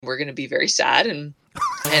we're going to be very sad and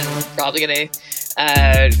probably going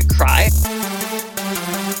to cry.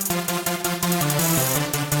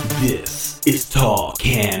 This is Talk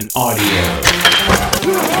Can Audio.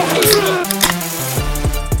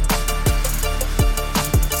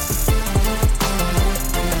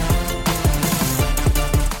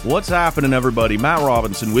 What's happening, everybody? Matt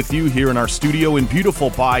Robinson with you here in our studio in beautiful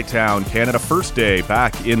Bytown, Canada. First day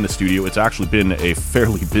back in the studio. It's actually been a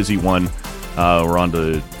fairly busy one. We're on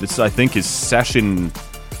to this, I think, is session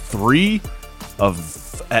 3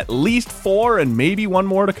 of at least 4 and maybe one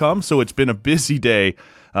more to come. So it's been a busy day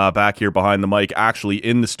back here behind the mic, actually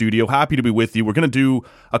in the studio. Happy to be with you. We're going to do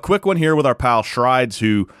a quick one here with our pal Shrides,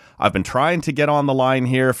 who I've been trying to get on the line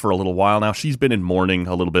here for a little while now. She's been in mourning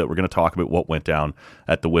a little bit. We're going to talk about what went down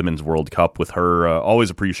at the Women's World Cup with her.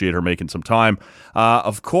 Always appreciate her making some time.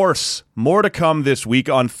 Of course, more to come this week.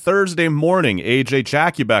 On Thursday morning, AJ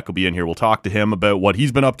Jakubek will be in here. We'll talk to him about what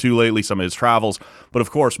he's been up to lately, some of his travels, but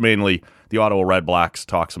of course, mainly the Ottawa Red Blacks,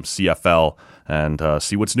 talk some CFL, and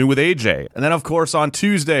see what's new with AJ. And then, of course, on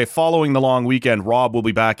Tuesday, following the long weekend, Rob will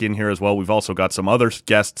be back in here as well. We've also got some other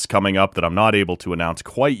guests coming up that I'm not able to announce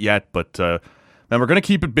quite yet, but man, we're going to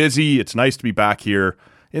keep it busy. It's nice to be back here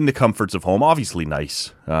in the comforts of home. Obviously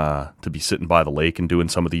nice to be sitting by the lake and doing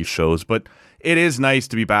some of these shows, but it is nice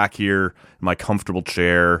to be back here in my comfortable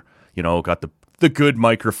chair. You know, got the good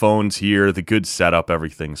microphones here, the good setup,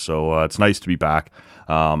 everything. So it's nice to be back,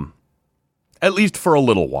 at least for a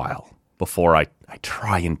little while, before I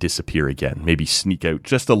try and disappear again. Maybe sneak out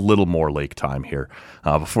just a little more lake time here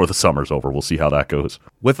before the summer's over. We'll see how that goes.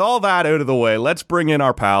 With all that out of the way, let's bring in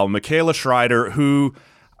our pal, Michaela Schreider, who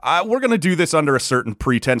we're going to do this under a certain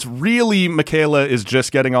pretense. Really, Michaela is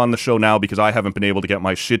just getting on the show now because I haven't been able to get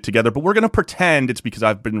my shit together, but we're going to pretend it's because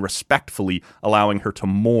I've been respectfully allowing her to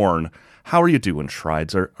mourn. How are you doing,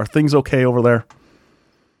 Schreids? Are things okay over there?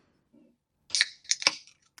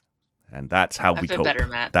 And that's how we cope. Better,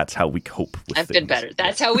 Matt. That's how we cope with I've things. been better.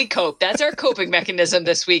 That's how we cope. That's our coping mechanism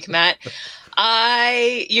this week, Matt.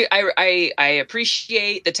 I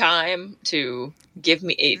appreciate the time to give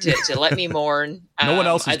me to let me mourn. No one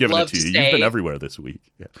else has given it to you. You've been everywhere this week.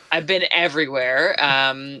 Yeah. I've been everywhere.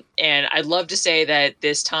 And I'd love to say that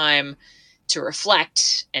this time to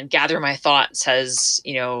reflect and gather my thoughts has,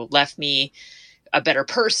 left me a better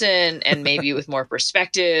person and maybe with more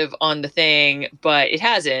perspective on the thing, but it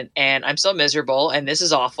hasn't. And I'm still miserable and this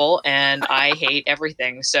is awful and I hate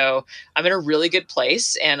everything. So I'm in a really good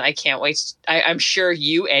place and I can't wait. I'm sure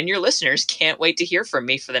you and your listeners can't wait to hear from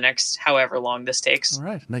me for the next however long this takes. All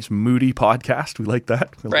right. Nice moody podcast. We like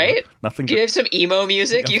that. Right? Nothing. Do you have some emo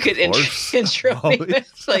music you could intro me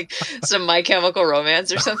with? Like some My Chemical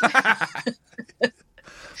Romance or something?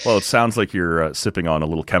 Well, it sounds like you're sipping on a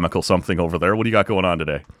little chemical something over there. What do you got going on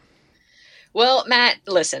today? Well, Matt,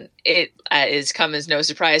 listen, it is come as no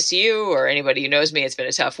surprise to you or anybody who knows me. It's been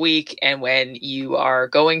a tough week. And when you are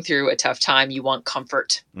going through a tough time, you want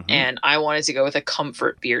comfort. Mm-hmm. And I wanted to go with a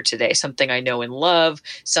comfort beer today, something I know and love,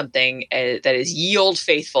 something that is yield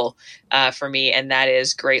faithful for me. And that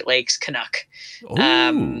is Great Lakes Canuck.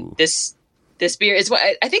 This beer is what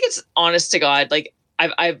I think it's honest to God, like,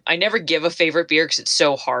 I never give a favorite beer because it's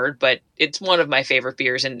so hard, but it's one of my favorite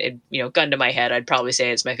beers. And gun to my head, I'd probably say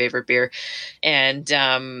it's my favorite beer. And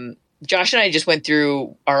Josh and I just went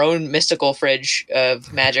through our own mystical fridge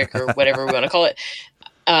of magic or whatever we want to call it.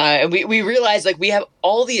 And we realized like we have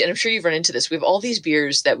all these, and I'm sure you've run into this. We have all these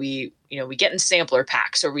beers that we get in sampler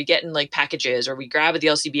packs or we get in like packages or we grab at the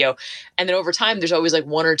LCBO. And then over time, there's always like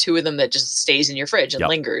one or two of them that just stays in your fridge and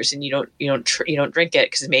lingers and you don't drink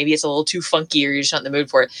it because maybe it's a little too funky or you're just not in the mood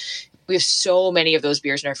for it. We have so many of those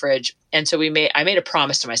beers in our fridge. And so I made a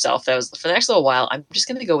promise to myself that was for the next little while, I'm just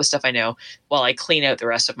going to go with stuff I know while I clean out the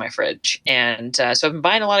rest of my fridge. And so I've been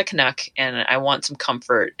buying a lot of Canuck and I want some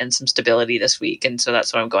comfort and some stability this week. And so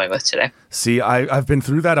that's what I'm going with today. See, I've been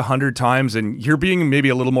through that 100 times and you're being maybe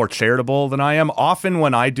a little more charitable than I am. Often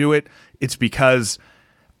when I do it, it's because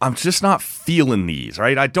I'm just not feeling these,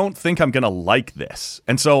 right? I don't think I'm going to like this.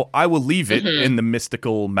 And so I will leave it in the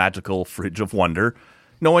mystical, magical fridge of wonder,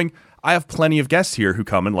 knowing I have plenty of guests here who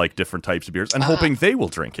come and like different types of beers and hoping they will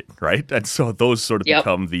drink it, right? And so those sort of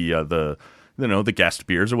become the guest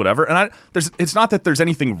beers or whatever. And it's not that there's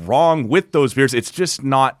anything wrong with those beers. It's just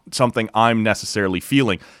not something I'm necessarily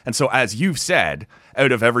feeling. And so as you've said,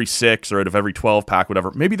 out of every 6 or out of every 12 pack, whatever,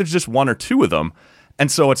 maybe there's just 1 or 2 of them.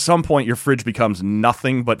 And so at some point your fridge becomes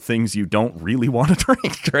nothing but things you don't really want to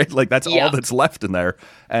drink, right? Like that's all that's left in there.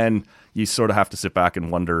 And you sort of have to sit back and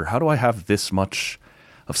wonder, how do I have this much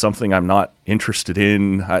of something I'm not interested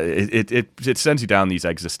in? It sends you down these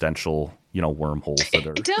existential wormhole for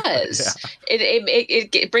their. It does. Yeah.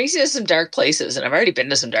 It brings you to some dark places, and I've already been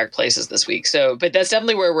to some dark places this week. So, but that's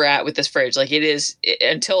definitely where we're at with this fridge. Like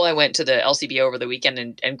until I went to the LCB over the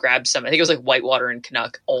weekend and grabbed some. I think it was like Whitewater and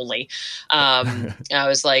Canuck only. I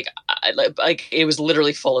was like it was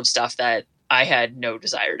literally full of stuff that I had no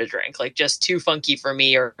desire to drink, like just too funky for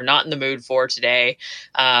me or not in the mood for today.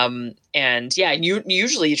 And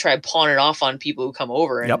usually you try to pawn it off on people who come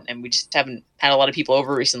over, and we just haven't had a lot of people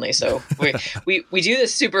over recently. So we do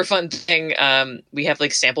this super fun thing. We have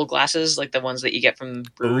like sample glasses, like the ones that you get from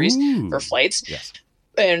breweries for flights. Yes.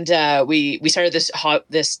 And we started this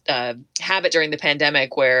habit during the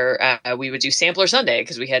pandemic where we would do Sampler Sunday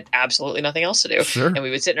because we had absolutely nothing else to do. Sure. And we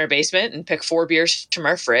would sit in our basement and pick 4 beers from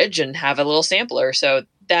our fridge and have a little sampler. So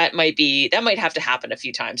that might have to happen a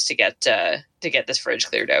few times to get this fridge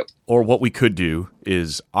cleared out. Or what we could do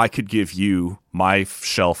is I could give you my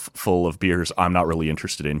shelf full of beers I'm not really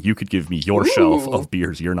interested in. You could give me your shelf of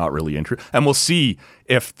beers you're not really interested, and we'll see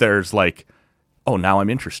if there's like, oh, now I'm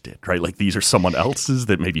interested, right? Like these are someone else's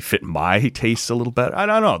that maybe fit my tastes a little better. I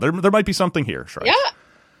don't know. There might be something here. Sure. Yeah.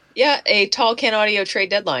 Yeah, a tall can audio trade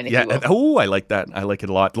deadline, if you will. Oh, I like that. I like it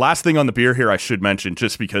a lot. Last thing on the beer here I should mention,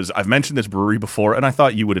 just because I've mentioned this brewery before, and I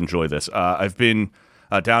thought you would enjoy this. I've been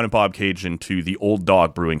down in Bobcaygeon to the Old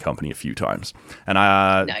Dog Brewing Company a few times. And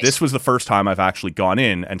nice. This was the first time I've actually gone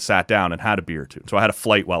in and sat down and had a beer or two. So I had a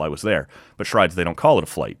flight while I was there. But Shrides, they don't call it a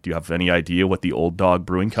flight. Do you have any idea what the Old Dog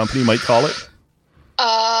Brewing Company might call it?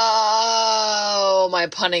 Oh, my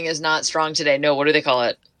punning is not strong today. No, what do they call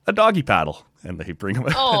it? A doggy paddle. And they bring them.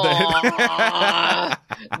 Aww,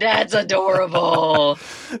 that's adorable.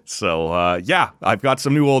 So, I've got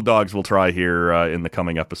some new Old Dogs we'll try here in the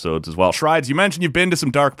coming episodes as well. Shrides, you mentioned you've been to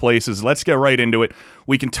some dark places. Let's get right into it.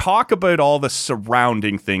 We can talk about all the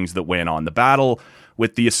surrounding things that went on. The battle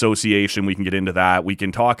with the association, we can get into that. We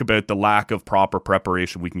can talk about the lack of proper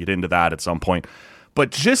preparation. We can get into that at some point.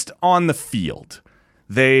 But just on the field,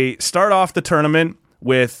 they start off the tournament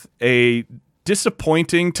with a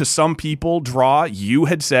disappointing to some people draw. You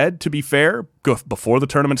had said, to be fair, before the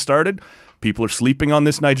tournament started, people are sleeping on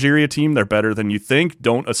this Nigeria team. They're better than you think.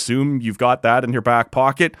 Don't assume you've got that in your back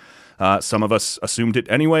pocket. Some of us assumed it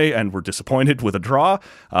anyway and were disappointed with a draw.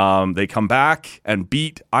 They come back and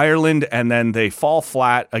beat Ireland, and then they fall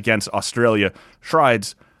flat against Australia.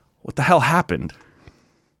 Shrides, what the hell happened?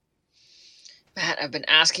 Matt, I've been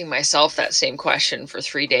asking myself that same question for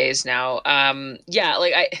 3 days now.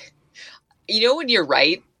 When you're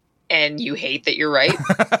right and you hate that you're right,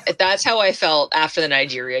 that's how I felt after the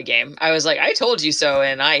Nigeria game. I was like, I told you so,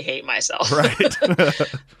 and I hate myself. Right.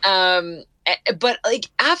 But like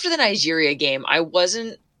after the Nigeria game, I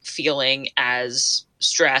wasn't feeling as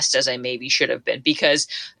stressed as I maybe should have been, because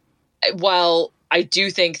while I do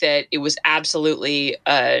think that it was absolutely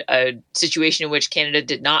a situation in which Canada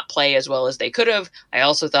did not play as well as they could have, I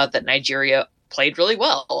also thought that Nigeria played really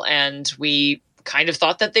well, and we kind of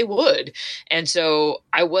thought that they would. And so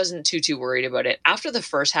I wasn't too worried about it. After the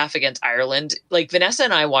first half against Ireland, like Vanessa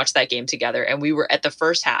and I watched that game together, and we were at the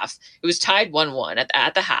first half. It was tied 1-1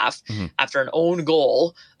 at the half after an own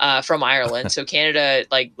goal from Ireland. So Canada,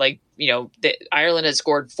 Ireland had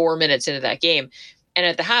scored 4 minutes into that game. And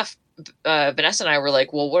at the half, Vanessa and I were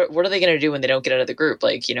like, well, what are they going to do when they don't get out of the group?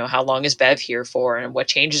 Like, how long is Bev here for, and what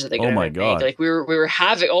changes are they going to make? Like we were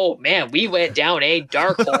having, oh man, we went down a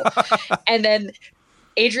dark hole. And then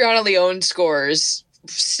Adriana Leone scores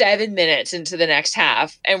 7 minutes into the next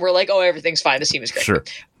half, and we're like, oh, everything's fine. This team is great. Sure.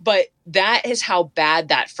 But that is how bad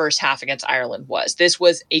that first half against Ireland was. This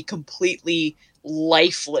was a completely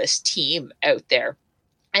lifeless team out there.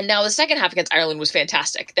 And now the second half against Ireland was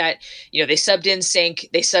fantastic. That, they subbed in Sink,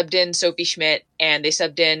 they subbed in Sophie Schmidt, and they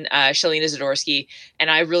subbed in Shalina Zadorsky. And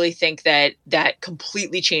I really think that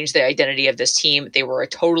completely changed the identity of this team. They were a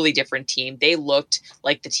totally different team. They looked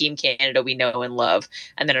like the Team Canada we know and love.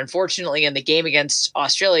 And then unfortunately in the game against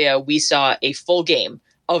Australia, we saw a full game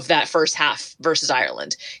of that first half versus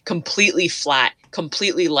Ireland. Completely flat,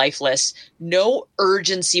 completely lifeless, no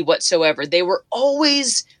urgency whatsoever. They were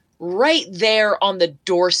always right there on the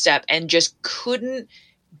doorstep and just couldn't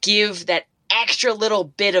give that extra little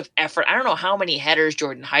bit of effort. I don't know how many headers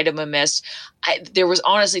Jordan Heidema missed. There was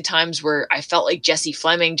honestly times where I felt like Jessie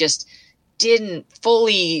Fleming just didn't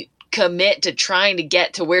fully commit to trying to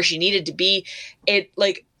get to where she needed to be.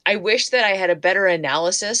 I wish that I had a better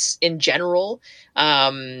analysis in general,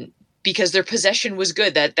 because their possession was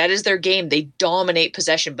good. That is their game. They dominate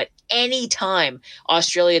possession. But any time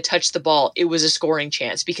Australia touched the ball, it was a scoring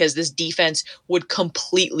chance, because this defense would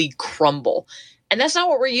completely crumble. And that's not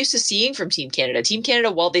what we're used to seeing from Team Canada. Team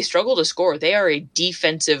Canada, while they struggle to score, they are a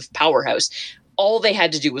defensive powerhouse. all they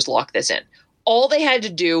had to do was lock this in. All they had to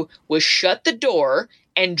do was shut the door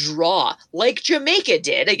and draw like Jamaica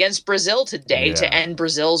did against Brazil today to end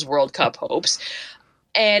Brazil's World Cup hopes.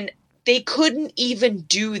 And they couldn't even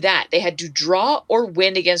do that. They had to draw or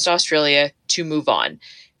win against Australia to move on.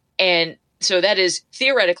 And so that is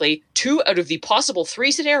theoretically 2 out of the possible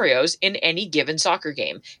 3 scenarios in any given soccer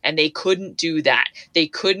game. And they couldn't do that. They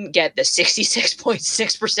couldn't get the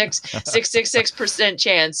 666%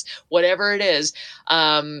 chance, whatever it is,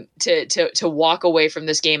 to walk away from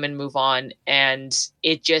this game and move on. And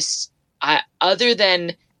it just, other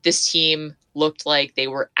than this team looked like they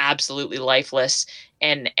were absolutely lifeless.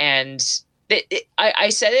 And I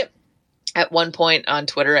said it at one point on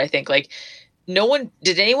Twitter, I think, like,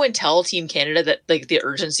 did anyone tell Team Canada that, like, the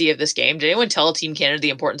urgency of this game? Did anyone tell Team Canada the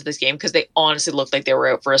importance of this game? Because they honestly looked like they were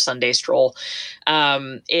out for a Sunday stroll.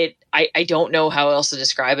 I don't know how else to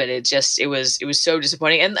describe it. It was so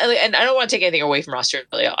disappointing. And I don't want to take anything away from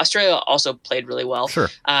Australia. Australia also played really well. Sure.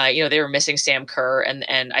 They were missing Sam Kerr,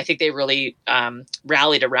 and I think they really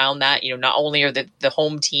rallied around that. Not only are the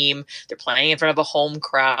home team, they're playing in front of a home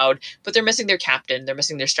crowd, but they're missing their captain, they're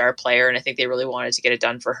missing their star player, and I think they really wanted to get it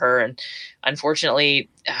done for her. And unfortunately,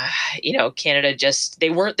 Canada they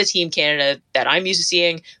weren't the Team Canada that I'm used to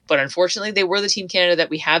seeing, but unfortunately they were the Team Canada that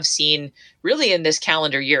we have seen really in this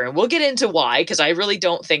calendar year. And we'll get into why, because I really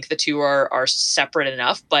don't think the two are separate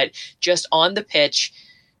enough, but just on the pitch,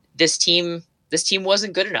 this team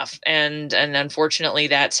wasn't good enough. And unfortunately,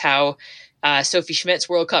 that's how Sophie Schmidt's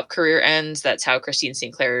World Cup career ends. That's how Christine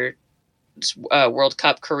Sinclair's World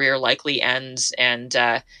Cup career likely ends. And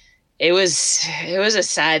it was a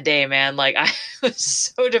sad day, man. Like, I was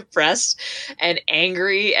so depressed and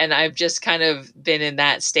angry, and I've just kind of been in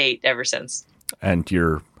that state ever since. And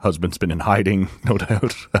your husband's been in hiding, no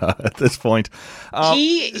doubt, at this point.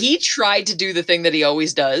 He tried to do the thing that he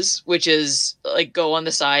always does, which is, like, go on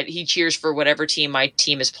the side. He cheers for whatever team my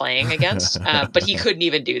team is playing against, but he couldn't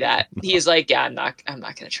even do that. He's like, yeah, I'm not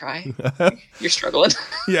going to try. You're struggling.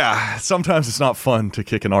 Yeah, sometimes it's not fun to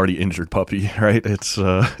kick an already injured puppy, right? It's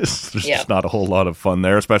just not a whole lot of fun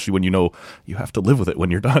there, especially when you have to live with it when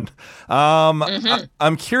you're done.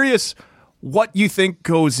 I'm curious what you think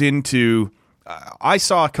goes into. I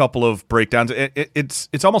saw a couple of breakdowns.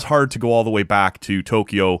 It's almost hard to go all the way back to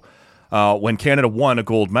Tokyo when Canada won a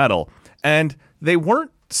gold medal. And they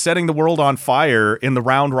weren't setting the world on fire in the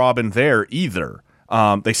round robin there either.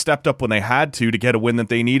 They stepped up when they had to get a win that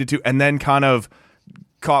they needed to, and then kind of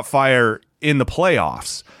caught fire in the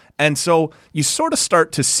playoffs. And so you sort of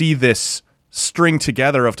start to see this string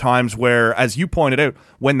together of times where, as you pointed out,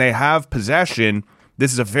 when they have possession,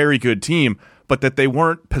 this is a very good team, but that they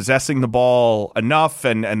weren't possessing the ball enough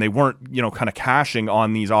and they weren't, kind of cashing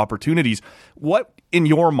on these opportunities. What, in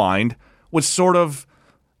your mind, was sort of,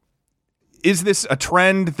 is this a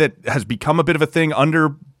trend that has become a bit of a thing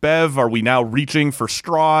under Bev? Are we now reaching for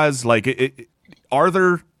straws? Like, were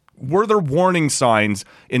there warning signs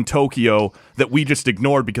in Tokyo that we just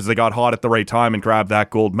ignored because they got hot at the right time and grabbed that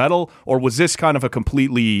gold medal? Or was this kind of a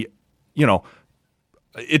completely,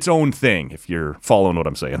 its own thing, if you're following what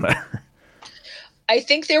I'm saying there? I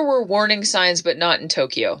think there were warning signs, but not in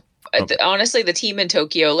Tokyo. Okay. Honestly, the team in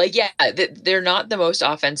Tokyo, they're not the most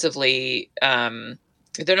offensively.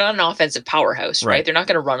 They're not an offensive powerhouse, right? They're not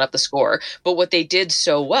going to run up the score. But what they did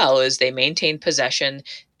so well is they maintained possession.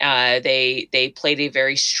 They played a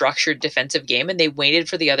very structured defensive game, and they waited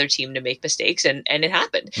for the other team to make mistakes, and it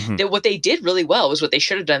happened. Mm-hmm. What they did really well was what they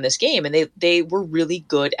should have done this game, and they were really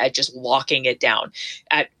good at just locking it down,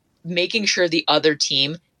 at making sure the other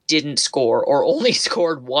team didn't score or only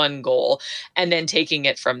scored one goal and then taking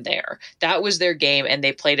it from there. That was their game, and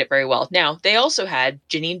they played it very well. Now, they also had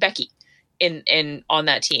Janine Becky in on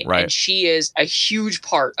that team, right, and she is a huge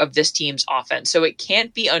part of this team's offense. So it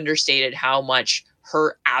can't be understated how much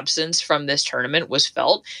her absence from this tournament was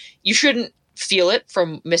felt. You shouldn't feel it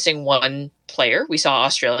from missing one player. We saw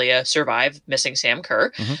Australia survive missing Sam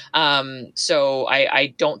Kerr. Mm-hmm. So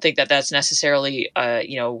I don't think that that's necessarily,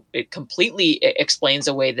 it completely explains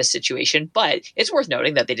away the situation, but it's worth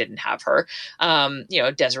noting that they didn't have her.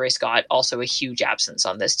 Desiree Scott, also a huge absence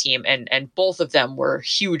on this team, and both of them were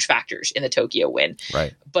huge factors in the Tokyo win.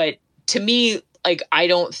 Right. But to me, I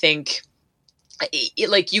don't think,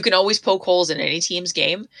 you can always poke holes in any team's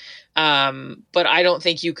game. But I don't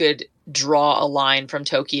think you could draw a line from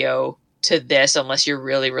Tokyo to this unless you're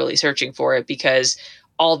really, really searching for it, because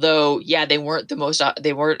although, yeah, they weren't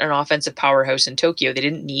they weren't an offensive powerhouse in Tokyo. They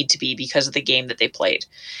didn't need to be because of the game that they played.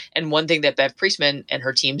 And one thing that Bev Priestman and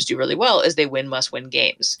her teams do really well is they must-win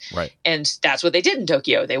games. Right. And that's what they did in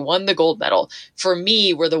Tokyo. They won the gold medal. For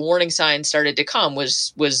me, where the warning signs started to come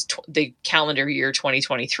was the calendar year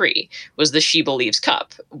 2023, was the She Believes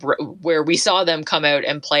Cup, where we saw them come out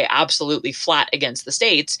and play absolutely flat against the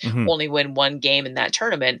States, only win one game in that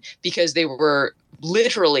tournament because they were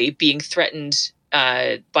literally being threatened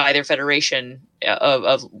by their federation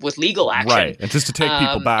with legal action. Right. And just to take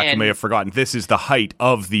people back who may have forgotten, this is the height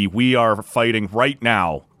of the we are fighting right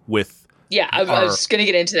now with... Yeah, I was going to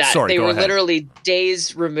get into that. Sorry, they were ahead. literally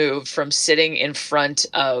days removed from sitting in front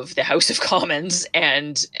of the House of Commons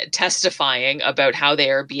and testifying about how they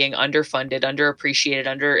are being underfunded, underappreciated,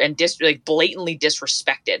 and blatantly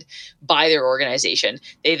disrespected by their organization.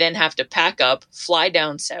 They then have to pack up, fly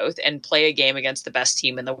down south, and play a game against the best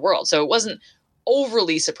team in the world. So it wasn't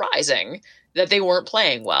overly surprising that they weren't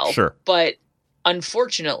playing well. Sure. But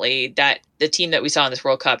unfortunately, that the team that we saw in this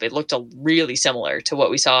World Cup, it looked really similar to what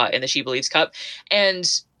we saw in the She Believes Cup.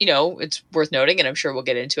 And, it's worth noting, and I'm sure we'll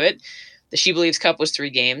get into it, the She Believes Cup was 3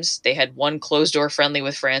 games. They had one closed-door friendly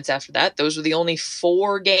with France after that. Those were the only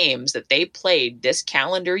 4 games that they played this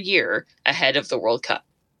calendar year ahead of the World Cup.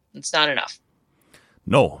 It's not enough.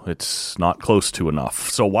 No, it's not close to enough.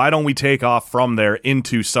 So why don't we take off from there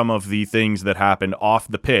into some of the things that happened off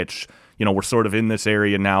the pitch? We're sort of in this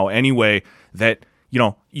area now anyway that,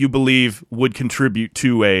 you believe would contribute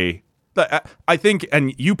to I think,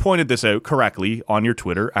 and you pointed this out correctly on your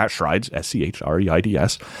Twitter, @Schreids,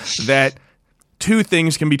 SCHREIDS, that 2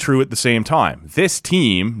 things can be true at the same time. This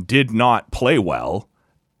team did not play well,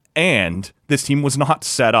 and this team was not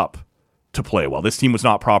set up to play well. This team was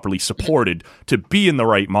not properly supported to be in the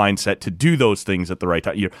right mindset to do those things at the right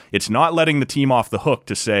time. It's not letting the team off the hook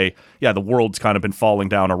to say, yeah, the world's kind of been falling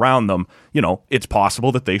down around them. It's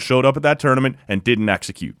possible that they showed up at that tournament and didn't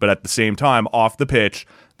execute. But at the same time, off the pitch,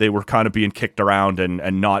 they were kind of being kicked around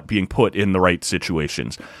and not being put in the right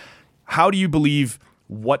situations. How do you believe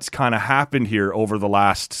what's kind of happened here over the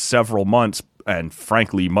last several months, and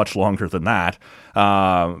frankly, much longer than that,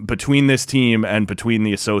 between this team and between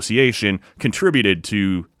the association contributed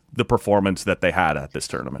to the performance that they had at this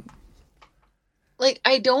tournament?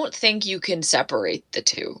 I don't think you can separate the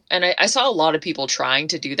two. And I saw a lot of people trying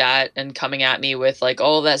to do that and coming at me with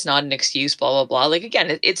oh, that's not an excuse, blah, blah, blah.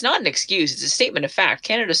 Again, it's not an excuse. It's a statement of fact.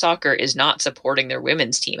 Canada Soccer is not supporting their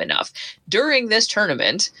women's team enough. During this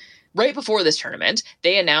tournament, right before this tournament,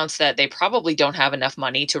 they announced that they probably don't have enough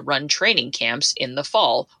money to run training camps in the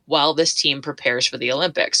fall while this team prepares for the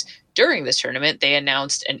Olympics. During this tournament, they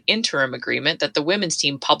announced an interim agreement that the women's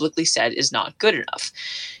team publicly said is not good enough.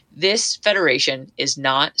 This federation is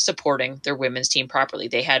not supporting their women's team properly.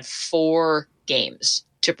 They had 4 games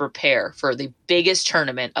to prepare for the biggest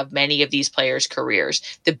tournament of many of these players' careers,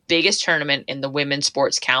 the biggest tournament in the women's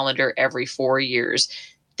sports calendar every 4 years.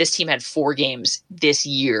 This team had 4 games this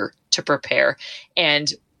year to prepare,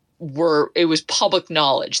 and it was public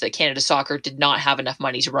knowledge that Canada Soccer did not have enough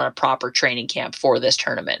money to run a proper training camp for this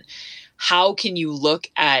tournament. How can you look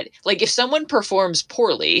at, if someone performs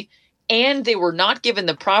poorly and they were not given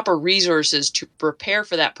the proper resources to prepare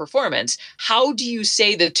for that performance, how do you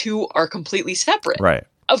say the two are completely separate? Right.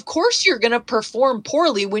 Of course you're going to perform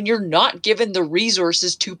poorly when you're not given the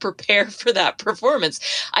resources to prepare for that performance.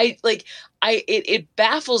 It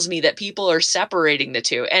baffles me that people are separating the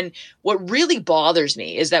two. And what really bothers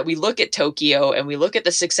me is that we look at Tokyo and we look at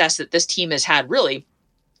the success that this team has had really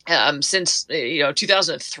since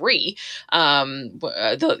 2003,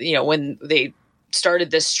 when they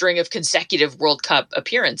started this string of consecutive World Cup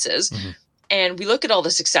appearances. Mm-hmm. And we look at all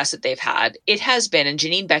the success that they've had. It has been, and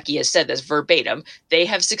Janine Becky has said this verbatim, they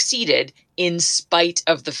have succeeded in spite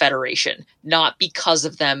of the federation, not because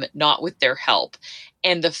of them, not with their help.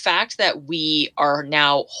 And the fact that we are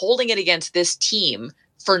now holding it against this team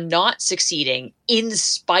for not succeeding in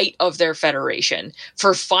spite of their federation,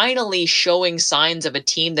 for finally showing signs of a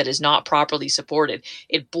team that is not properly supported,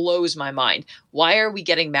 it blows my mind. Why are we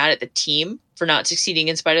getting mad at the team for not succeeding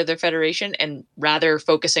in spite of their federation and rather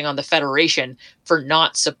focusing on the federation for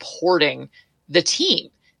not supporting the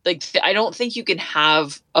team? I don't think you can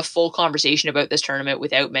have a full conversation about this tournament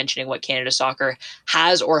without mentioning what Canada Soccer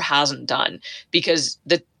has or hasn't done, because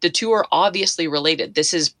the two are obviously related.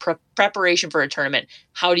 This is preparation for a tournament.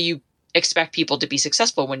 How do you expect people to be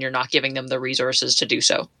successful when you're not giving them the resources to do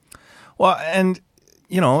so? Well, and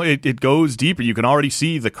it goes deeper. You can already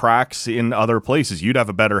see the cracks in other places. You'd have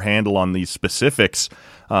a better handle on these specifics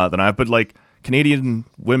than I have, but Canadian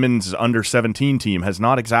women's under 17 team has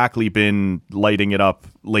not exactly been lighting it up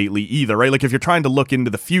lately either, right? Like if you're trying to look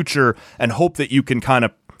into the future and hope that you can kind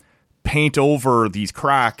of paint over these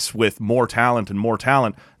cracks with more talent,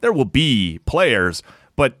 there will be players,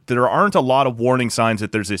 but there aren't a lot of warning signs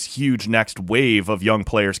that there's this huge next wave of young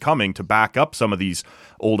players coming to back up some of these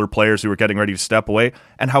older players who are getting ready to step away.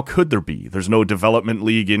 And how could there be? There's no development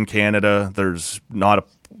league in Canada. There's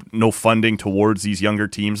no funding towards these younger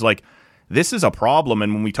teams. Like, this is a problem.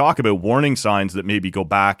 And when we talk about warning signs that maybe go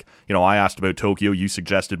back, I asked about Tokyo. You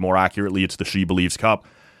suggested more accurately it's the She Believes Cup.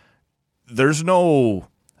 There's no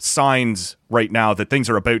signs right now that things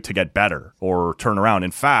are about to get better or turn around.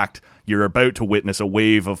 In fact, you're about to witness a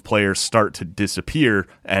wave of players start to disappear,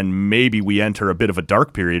 and maybe we enter a bit of a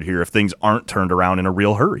dark period here if things aren't turned around in a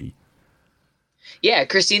real hurry. Yeah,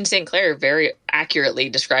 Christine St. Clair very accurately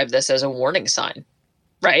described this as a warning sign,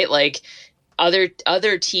 right? Like,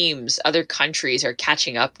 other teams, other countries are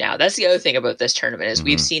catching up now. That's the other thing about this tournament is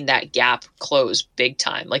we've seen that gap close big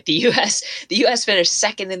time. Like the US finished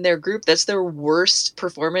second in their group. That's their worst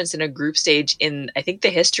performance in a group stage in, I think,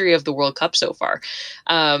 the history of the World Cup so far.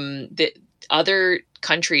 The other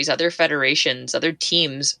countries, other federations, other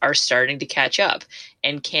teams are starting to catch up,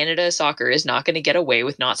 and Canada Soccer is not going to get away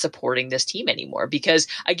with not supporting this team anymore because,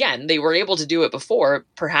 again, they were able to do it before,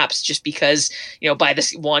 perhaps just because, by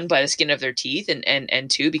the skin of their teeth, and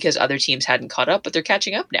two, because other teams hadn't caught up, but they're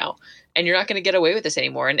catching up now, and you're not going to get away with this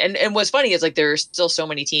anymore. And what's funny is, like, there are still so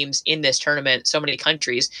many teams in this tournament, so many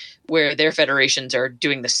countries where their federations are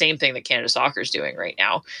doing the same thing that Canada Soccer is doing right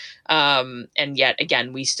now. And yet,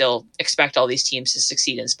 again, we still expect all these teams to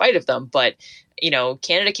succeed in spite of them. But,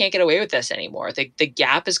 Canada can't get away with this anymore. The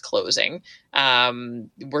gap is closing.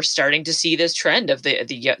 We're starting to see this trend of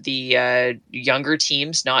the younger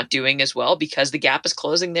teams not doing as well because the gap is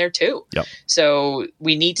closing there too. Yep. So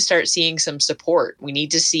we need to start seeing some support. We need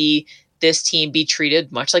to see this team be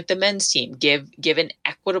treated much like the men's team, given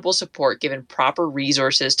equitable support, given proper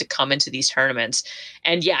resources to come into these tournaments.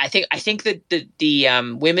 And yeah, I think that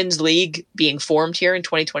the women's league being formed here in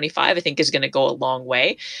 2025, I think is going to go a long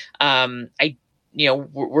way.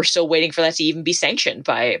 We're still waiting for that to even be sanctioned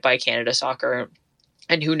by Canada Soccer,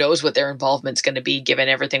 and who knows what their involvement's going to be given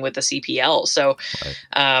everything with the CPL. So,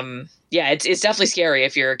 right. It's definitely scary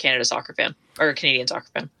if you're a Canada Soccer fan or a Canadian soccer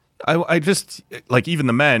fan. I just, like, even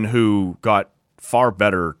the men who got far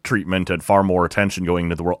better treatment and far more attention going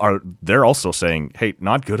into the world, they're also saying, hey,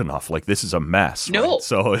 not good enough. Like, this is a mess. No. Right?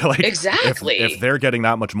 So, like, exactly. If they're getting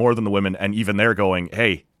that much more than the women, and even they're going,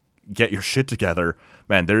 hey, get your shit together,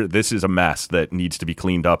 man, this is a mess that needs to be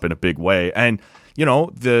cleaned up in a big way. And,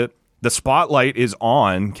 the spotlight is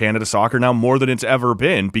on Canada Soccer now more than it's ever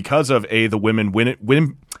been because of the women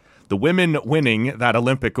winning that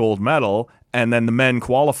Olympic gold medal, and then the men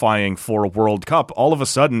qualifying for a World Cup. All of a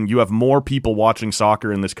sudden, you have more people watching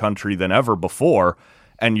soccer in this country than ever before,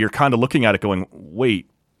 and you're kind of looking at it going,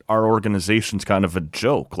 wait, our organization's kind of a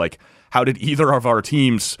joke. Like, how did either of our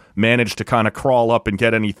teams manage to kind of crawl up and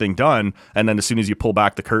get anything done? And then as soon as you pull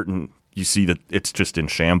back the curtain, you see that it's just in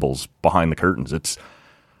shambles behind the curtains.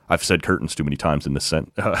 I've said curtains too many times in this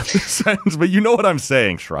sentence, but you know what I'm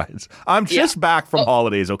saying, Shrines. I'm just back from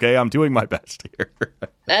holidays, okay? I'm doing my best here.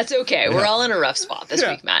 That's okay. We're all in a rough spot this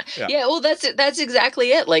week, Matt. Yeah, well, that's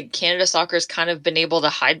exactly it. Like, Canada Soccer's kind of been able to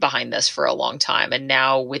hide behind this for a long time, and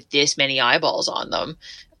now with this many eyeballs on them,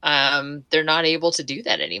 they're not able to do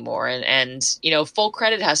that anymore. And full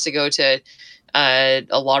credit has to go to a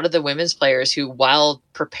lot of the women's players who, while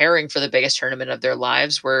preparing for the biggest tournament of their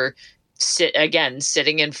lives, were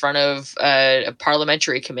sitting in front of a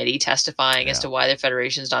parliamentary committee testifying as to why their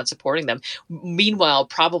federation is not supporting them. Meanwhile,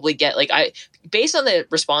 probably based on the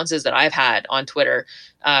responses that I've had on Twitter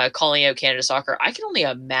calling out Canada Soccer, I can only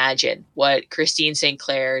imagine what Christine St.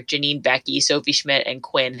 Clair, Janine Becky, Sophie Schmidt, and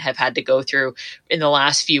Quinn have had to go through in the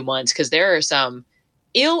last few months, because there are some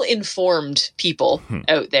ill-informed people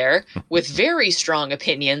out there with very strong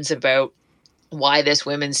opinions about why this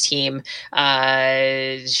women's team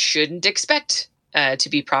shouldn't expect to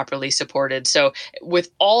be properly supported. So with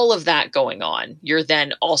all of that going on, you're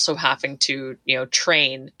then also having to,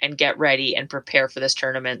 train and get ready and prepare for this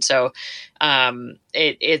tournament. So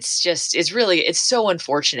it's so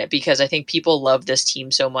unfortunate, because I think people love this team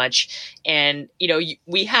so much. And,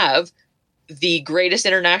 we have the greatest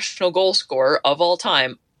international goal scorer of all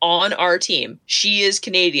time on our team. She is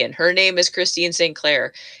Canadian. Her name is Christine St.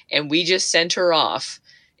 Clair. And we just sent her off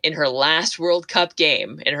in her last World Cup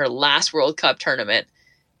game, in her last World Cup tournament,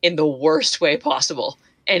 in the worst way possible.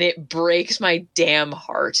 And it breaks my damn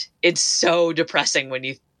heart. It's so depressing when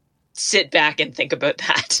you sit back and think about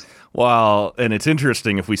that. Well, and it's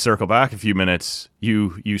interesting, if we circle back a few minutes,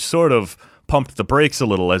 you sort of pumped the brakes a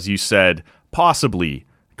little as you said, possibly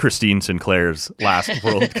Christine Sinclair's last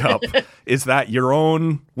World Cup. Is that your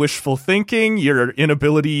own wishful thinking, your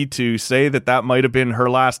inability to say that might have been her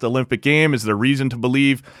last Olympic game? Is there reason to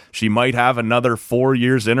believe she might have another 4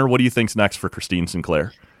 years in her? What do you think's next for Christine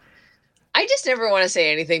Sinclair? I just never want to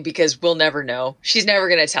say anything because we'll never know. She's never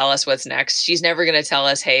going to tell us what's next. She's never going to tell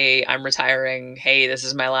us, hey, I'm retiring. Hey, this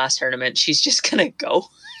is my last tournament. She's just going to go.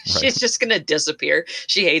 Right. She's just going to disappear.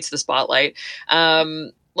 She hates the spotlight.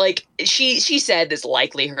 Like she said, this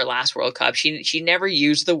likely her last World Cup. She never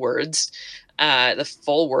used the words, the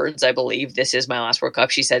full words. I believe this is my last World Cup.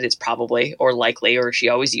 She said it's probably or likely, or she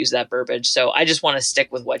always used that verbiage. So I just want to stick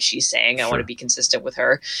with what she's saying. Sure. I want to be consistent with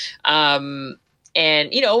her. And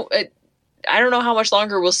you know, I don't know how much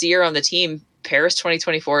longer we'll see her on the team. Paris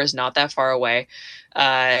 2024 is not that far away.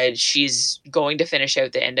 She's going to finish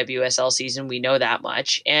out the NWSL season. We know that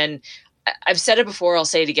much, and I've said it before, I'll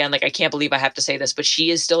say it again. Like, I can't believe I have to say this, but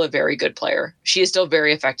she is still a very good player. She is still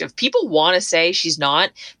very effective. People want to say she's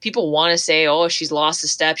not. People want to say, oh, she's lost a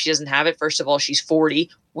step. She doesn't have it. First of all, she's 40.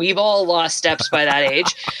 We've all lost steps by that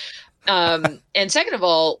age. And second of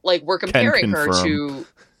all, like, we're comparing her to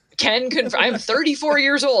I'm 34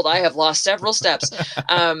 years old. I have lost several steps.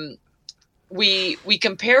 We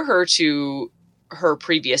compare her to her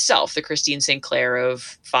previous self, the Christine Sinclair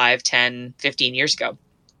of 5, 10, 15 years ago.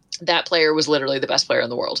 That player was literally the best player in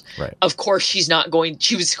the world. Right. Of course, she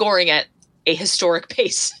was scoring at a historic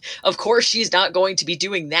pace. Of course, she's not going to be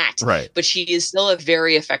doing that. Right. But she is still a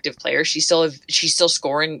very effective player. She's still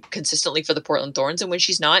scoring consistently for the Portland Thorns. And when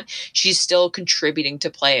she's not, she's still contributing to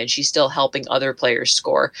play and she's still helping other players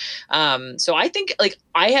score. So I think, like,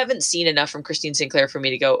 I haven't seen enough from Christine Sinclair for me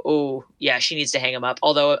to go, oh, yeah, she needs to hang him up.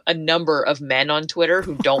 Although a number of men on Twitter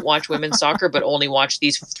who don't watch women's soccer but only watch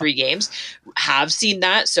these 3 games have seen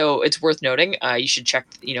that. So it's worth noting. You should check,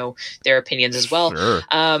 their opinions as well. Sure.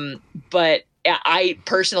 But I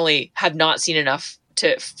personally have not seen enough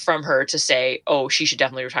from her to say, oh, she should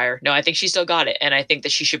definitely retire. No, I think she still got it. And I think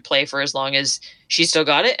that she should play for as long as she's still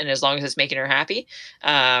got it and as long as it's making her happy.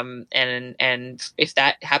 And if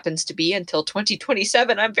that happens to be until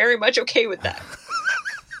 2027, I'm very much okay with that.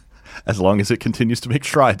 As long as it continues to make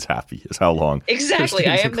strides happy is how long. Exactly.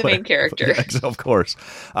 I am the main character. Yeah, of course.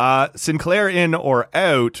 Sinclair in or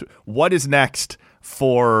out, what is next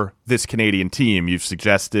for this Canadian team? You've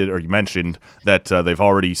suggested, or you mentioned that they've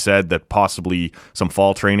already said that possibly some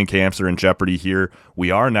fall training camps are in jeopardy here.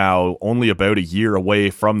 We are now only about a year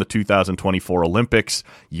away from the 2024 Olympics.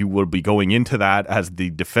 You will be going into that as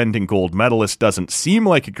the defending gold medalist. Doesn't seem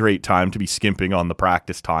like a great time to be skimping on the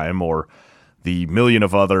practice time or the million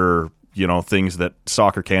of other, things that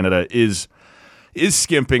Soccer Canada is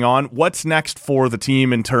skimping on. What's next for the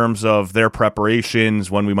team in terms of their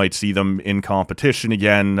preparations, when we might see them in competition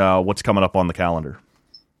again? What's coming up on the calendar?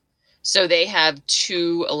 So they have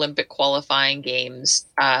 2 Olympic qualifying games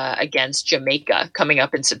against Jamaica coming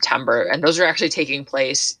up in September. And those are actually taking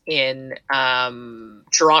place in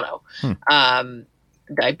Toronto.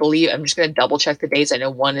 I believe, I'm just going to double check the dates. I know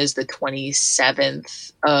one is the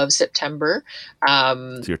 27th of September.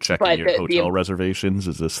 So you're checking your hotel reservations?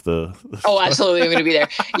 Is this the... Oh, absolutely. I'm going to be there.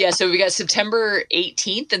 Yeah. So we got September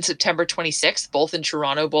 18th and September 26th, both in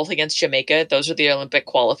Toronto, both against Jamaica. Those are the Olympic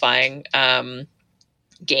qualifying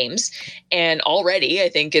games. And already, I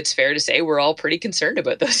think it's fair to say we're all pretty concerned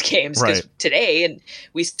about those games because today, and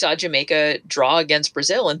we saw Jamaica draw against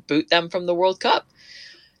Brazil and boot them from the World Cup.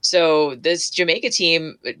 So this Jamaica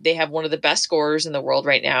team, they have one of the best scorers in the world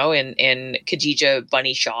right now in Khadija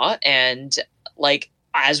Bunny Shaw. And like,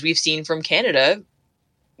 as we've seen from Canada,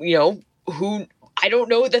 I don't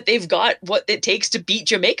know that they've got what it takes to beat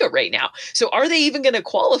Jamaica right now. So are they even going to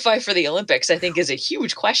qualify for the Olympics, I think is a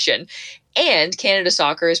huge question. And Canada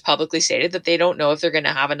Soccer has publicly stated that they don't know if they're going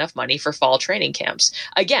to have enough money for fall training camps.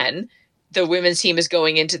 Again, the women's team is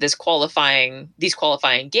going into these qualifying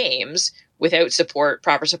games without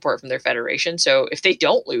proper support from their federation. So if they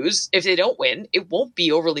don't win, it won't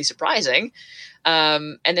be overly surprising.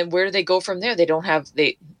 And then where do they go from there?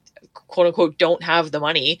 They quote unquote don't have the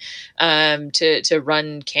money to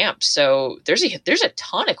run camps. So there's a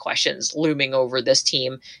ton of questions looming over this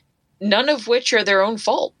team, none of which are their own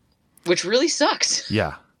fault, which really sucks.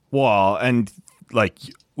 Yeah. Well, and like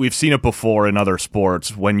we've seen it before in other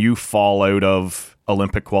sports, when you fall out of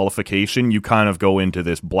Olympic qualification, you kind of go into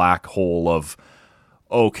this black hole of,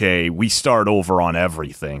 okay, we start over on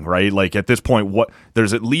everything, right? Like at this point,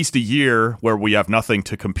 there's at least a year where we have nothing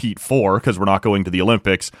to compete for because we're not going to the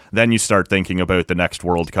Olympics. Then you start thinking about the next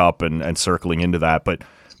World Cup and circling into that. But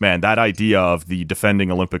man, that idea of the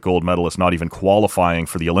defending Olympic gold medalist not even qualifying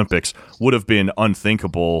for the Olympics would have been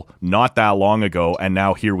unthinkable not that long ago, and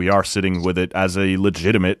now here we are sitting with it as a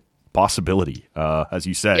legitimate possibility. As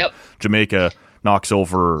you said, Jamaica knocks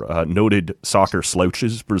over noted soccer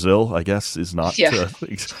slouches. Brazil, I guess, is not.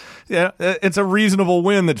 It's a reasonable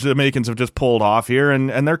win that Jamaicans have just pulled off here,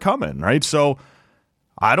 and they're coming, right? So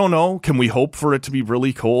I don't know. Can we hope for it to be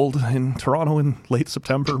really cold in Toronto in late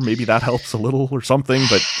September? Maybe that helps a little or something,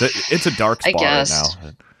 but it's a dark spot right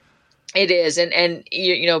now. It is, and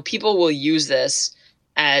you know, people will use this.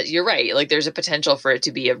 You're right. Like, there's a potential for it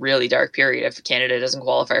to be a really dark period if Canada doesn't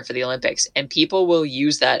qualify for the Olympics, and people will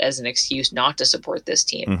use that as an excuse not to support this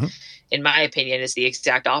team. Mm-hmm. In my opinion, it's the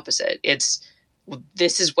exact opposite.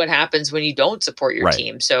 This is what happens when you don't support your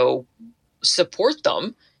team. So support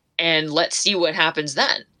them and let's see what happens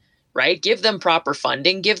then, right? Give them proper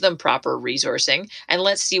funding, give them proper resourcing, and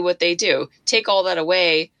let's see what they do. Take all that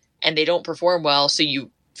away and they don't perform well, so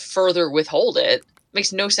you further withhold it.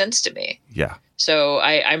 Makes no sense to me. Yeah. So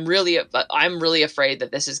I'm really afraid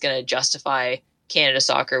that this is going to justify Canada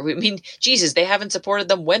soccer. I mean, Jesus, they haven't supported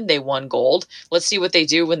them when they won gold. Let's see what they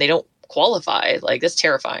do when they don't qualify. Like, that's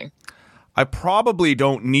terrifying. I probably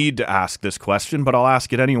don't need to ask this question, but I'll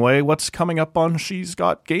ask it anyway. What's coming up on She's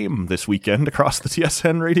Got Game this weekend across the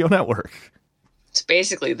TSN radio network? It's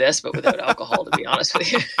basically this, but without alcohol, to be honest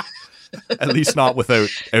with you. At least not without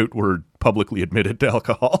outward publicly admitted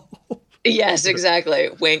alcohol. Yes, exactly.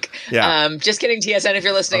 Wink. Yeah. Just kidding, TSN, if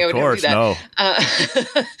you're listening, I would never do that.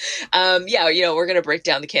 No. Yeah, you know, we're going to break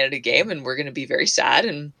down the Canada game, and we're going to be very sad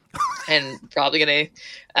and probably going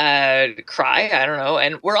to cry. I don't know.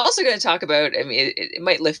 And we're also going to talk about, I mean, it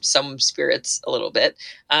might lift some spirits a little bit.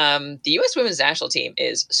 The U.S. women's national team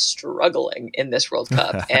is struggling in this World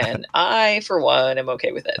Cup, and I, for one, am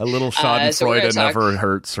okay with it. A little schadenfreude never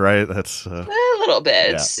hurts, right? That's a little bit.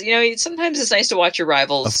 Yeah. It's, you know, sometimes it's nice to watch your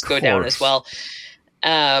rivals go down as well.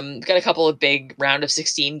 Got a couple of big round of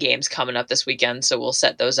 16 games coming up this weekend, so we'll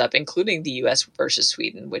set those up, including the U.S. versus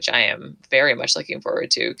Sweden, which I am very much looking forward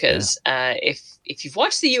to, because if you've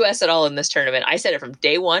watched the U.S. at all in this tournament, I said it from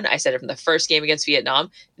day one, I said it from the first game against Vietnam,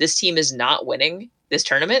 this team is not winning this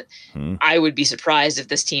tournament. I would be surprised if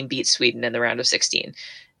this team beats Sweden in the round of 16.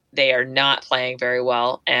 They are not playing very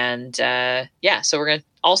well, and so we're going to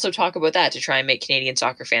also talk about that to try and make Canadian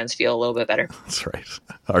soccer fans feel a little bit better. That's right.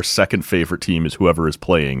 Our second favorite team is whoever is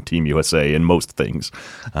playing Team USA in most things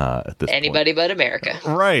at this Anybody point. but America.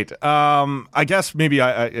 Right. I guess maybe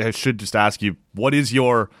I should just ask you, what is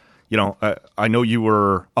your, I know you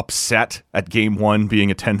were upset at Game 1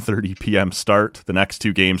 being a 10:30 p.m. start. The next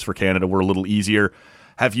two games for Canada were a little easier.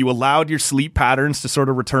 Have you allowed your sleep patterns to sort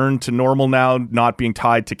of return to normal now, not being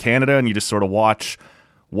tied to Canada, and you just sort of watch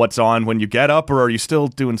what's on when you get up, or are you still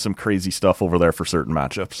doing some crazy stuff over there for certain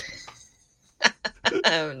matchups?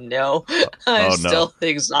 No, I'm still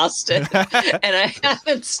exhausted, and I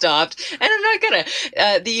haven't stopped, and I'm not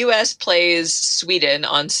gonna. The U.S. plays Sweden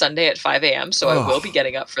on Sunday at 5 a.m., so I will be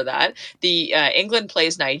getting up for that. The England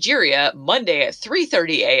plays Nigeria Monday at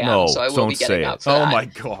 3:30 a.m., so I will be getting up for that. Oh my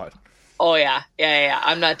God. Oh yeah.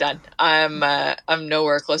 I'm not done. I'm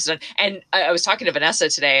nowhere close to done. And I was talking to Vanessa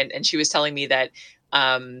today, and she was telling me that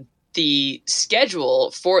the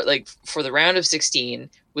schedule for the round of 16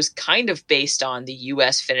 was kind of based on the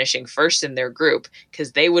U.S. finishing first in their group,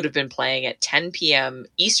 because they would have been playing at 10 p.m.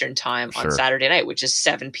 Eastern time on Saturday night, which is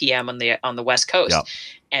 7 p.m. on the West Coast. Yep.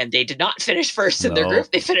 And they did not finish first in their group.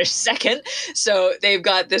 They finished second. So they've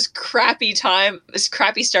got this crappy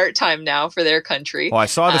start time now for their country. Well, I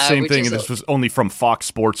saw the same thing, and this was only from Fox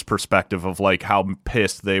Sports' perspective of like how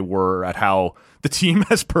pissed they were at how the team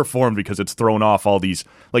has performed, because it's thrown off all these,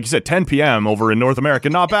 like you said, 10 p.m. over in North America,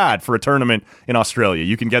 not bad for a tournament in Australia.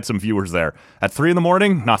 You can get some viewers there. At 3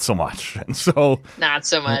 a.m, not so much. And so not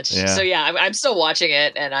so much. Yeah. So yeah, I'm still watching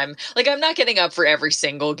it, and I'm not getting up for every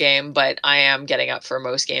single game, but I am getting up for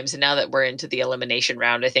most games. And now that we're into the elimination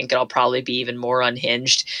round, I think it'll probably be even more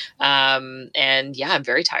unhinged. And yeah, I'm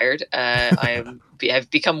very tired. I've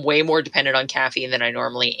become way more dependent on caffeine than I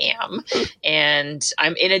normally am. And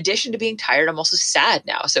in addition to being tired, I'm also sad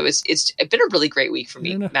now. So it's been a really great week for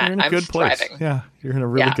me, Matt. I'm thriving. Yeah, you're in a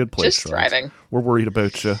really good place. Just thriving. We're worried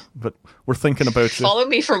about you, but we're thinking about you. Follow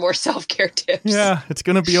me for more self-care tips. Yeah, it's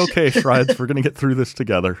going to be okay, Shrides. We're going to get through this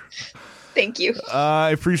together. Thank you.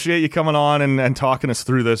 I appreciate you coming on and talking us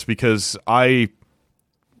through this, because I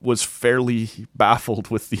was fairly baffled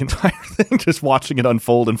with the entire thing, just watching it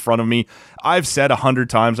unfold in front of me. I've said 100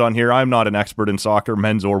 times on here, I'm not an expert in soccer,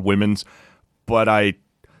 men's or women's, but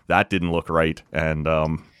that didn't look right. And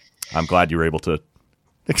I'm glad you were able to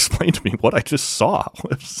explain to me what I just saw.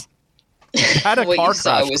 It had a what car you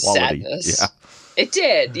saw crash was quality. sadness. Yeah. It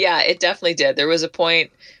did. Yeah, it definitely did. There was a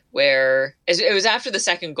point where it was after the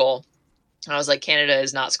second goal. I was like, Canada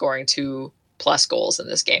is not scoring 2+ goals in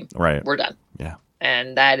this game. Right. We're done. Yeah.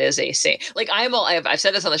 And that is like, I've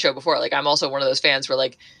said this on the show before. Like, I'm also one of those fans where,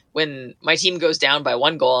 like, when my team goes down by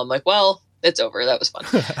 1 goal, I'm like, well, it's over. That was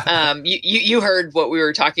fun. You heard what we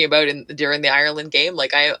were talking about during the Ireland game.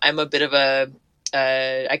 Like, I'm a bit of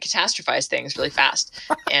I catastrophize things really fast.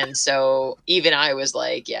 And so even I was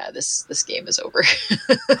like, yeah, this game is over.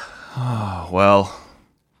 Well,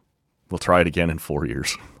 we'll try it again in 4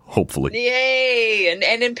 years. Hopefully. Yay! And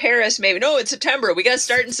in Paris, maybe. No, it's September. We got to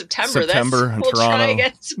start in September. In We'll Toronto. try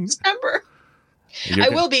again in September. I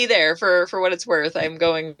will be there for what it's worth. I'm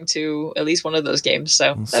going to at least one of those games.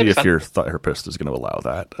 So we'll see if your therapist is going to allow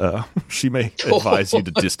that. She may advise you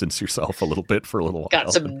to distance yourself a little bit for a little while.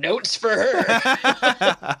 Got some notes for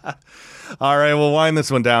her. All right, we'll wind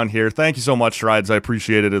this one down here. Thank you so much, Strides. I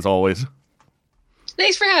appreciate it as always.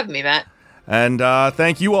 Thanks for having me, Matt. And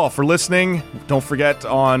thank you all for listening. Don't forget,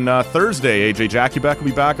 on Thursday, AJ Jackiebeck will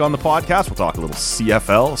be back on the podcast. We'll talk a little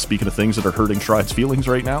CFL, speaking of things that are hurting Stride's feelings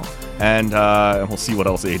right now. And we'll see what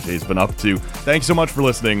else AJ's been up to. Thanks so much for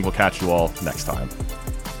listening. We'll catch you all next time.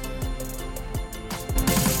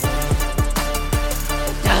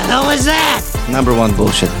 The hell is that? Number one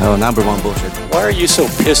bullshit. Oh, number one bullshit. Why are you so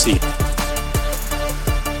pissy?